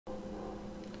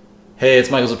Hey,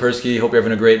 it's Michael Zapersky. Hope you're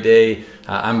having a great day.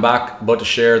 I'm back about to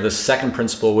share the second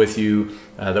principle with you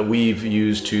that we've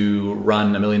used to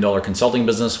run $1 million consulting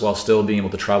business while still being able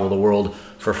to travel the world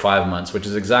for 5 months, which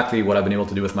is exactly what I've been able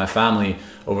to do with my family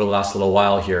over the last little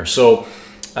while here. So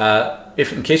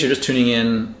if in case you're just tuning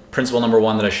in, principle number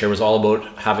one that I share was all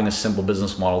about having a simple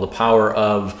business model, the power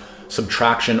of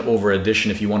subtraction over addition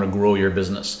if you want to grow your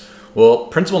business. Well,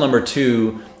 principle number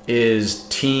two is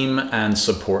team and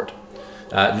support.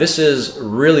 This is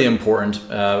really important.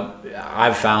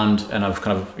 I've found, and I've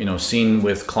kind of seen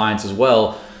with clients as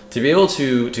well, to be able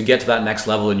to get to that next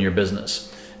level in your business.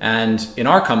 And in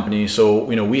our company, so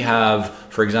we have,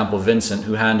 for example, Vincent,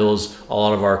 who handles a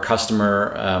lot of our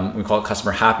customer, we call it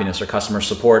customer happiness or customer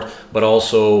support, but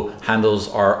also handles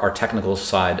our technical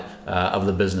side of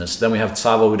the business. Then we have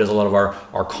Tsavo, who does a lot of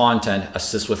our content,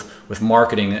 assists with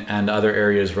marketing and other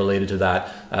areas related to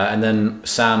that. And then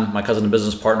Sam, my cousin and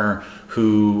business partner,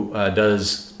 who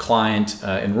does client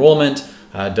enrollment,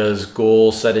 does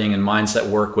goal setting and mindset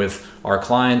work with our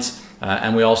clients.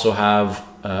 And we also have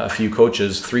a few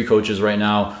coaches, 3 coaches right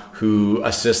now, who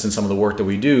assist in some of the work that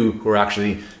we do, who are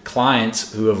actually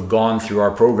clients who have gone through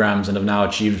our programs and have now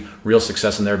achieved real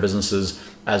success in their businesses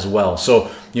as well.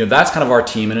 So that's kind of our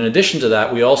team. And in addition to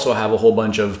that, we also have a whole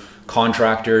bunch of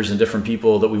contractors and different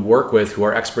people that we work with who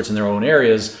are experts in their own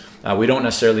areas. We don't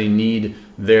necessarily need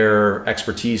their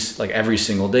expertise like every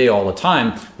single day all the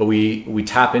time, but we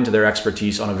tap into their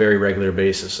expertise on a very regular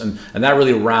basis. And that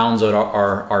really rounds out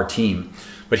our team.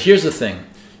 But here's the thing.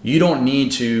 You don't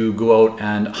need to go out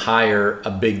and hire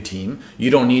a big team. You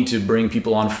don't need to bring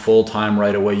people on full time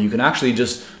right away. You can actually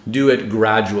just do it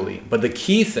gradually. But the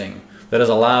key thing that has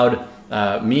allowed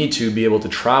me to be able to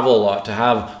travel a lot, to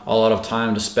have a lot of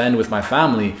time to spend with my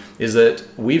family, is that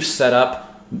we've set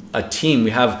up a team. We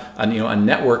have a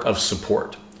network of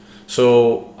support.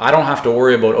 So I don't have to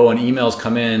worry about, an email's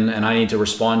come in and I need to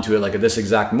respond to it like at this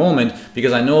exact moment,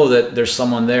 because I know that there's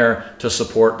someone there to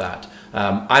support that.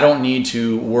 I don't need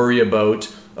to worry about,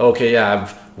 okay, yeah,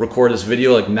 I've recorded this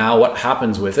video, like now what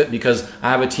happens with it, because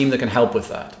I have a team that can help with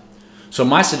that. So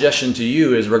my suggestion to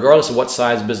you is, regardless of what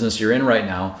size business you're in right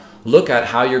now, look at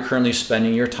how you're currently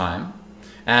spending your time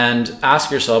and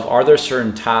ask yourself, are there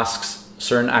certain tasks,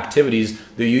 certain activities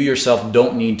that you yourself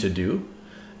don't need to do?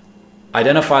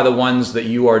 Identify the ones that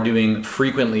you are doing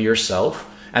frequently yourself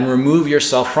and remove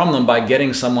yourself from them by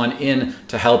getting someone in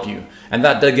to help you. And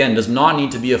that, again, does not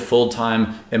need to be a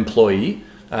full-time employee.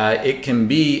 It can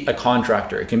be a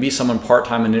contractor. It can be someone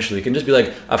part-time initially. It can just be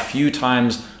like a few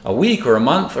times a week or a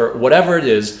month or whatever it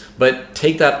is, but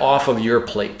take that off of your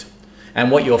plate.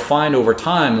 And what you'll find over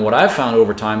time, what I've found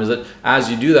over time, is that as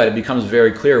you do that, it becomes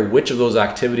very clear which of those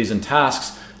activities and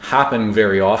tasks happen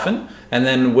very often, and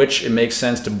then which it makes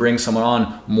sense to bring someone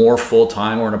on more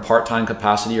full-time or in a part-time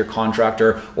capacity or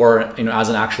contractor or as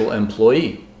an actual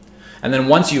employee. And then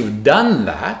once you've done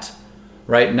that,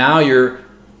 right, now you're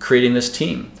creating this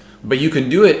team. But you can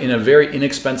do it in a very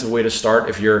inexpensive way to start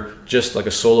if you're just like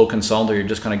a solo consultant or you're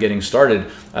just kind of getting started.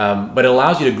 But it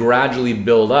allows you to gradually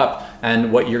build up.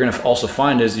 And what you're going to also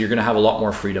find is you're going to have a lot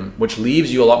more freedom, which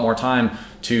leaves you a lot more time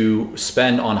to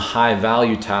spend on high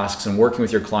value tasks and working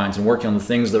with your clients and working on the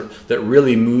things that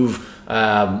really move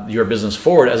your business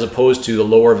forward, as opposed to the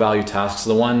lower value tasks,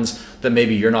 the ones that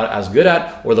maybe you're not as good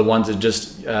at, or the ones that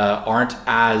just aren't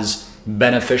as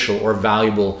beneficial or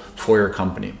valuable for your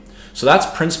company. So that's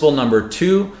principle number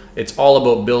two. It's all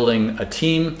about building a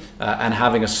team and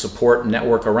having a support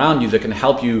network around you that can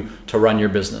help you to run your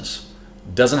business.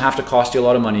 Doesn't have to cost you a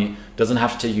lot of money, doesn't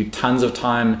have to take you tons of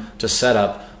time to set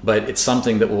up, but it's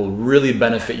something that will really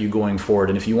benefit you going forward.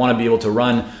 And if you want to be able to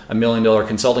run $1 million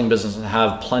consulting business and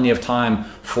have plenty of time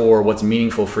for what's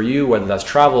meaningful for you, whether that's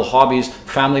travel, hobbies,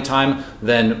 family time,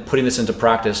 then putting this into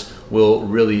practice will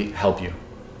really help you.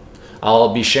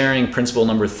 I'll be sharing principle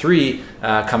number 3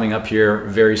 coming up here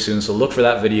very soon, so look for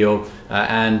that video.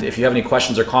 And if you have any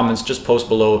questions or comments, just post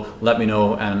below, let me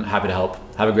know, and I'm happy to help.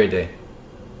 Have a great day.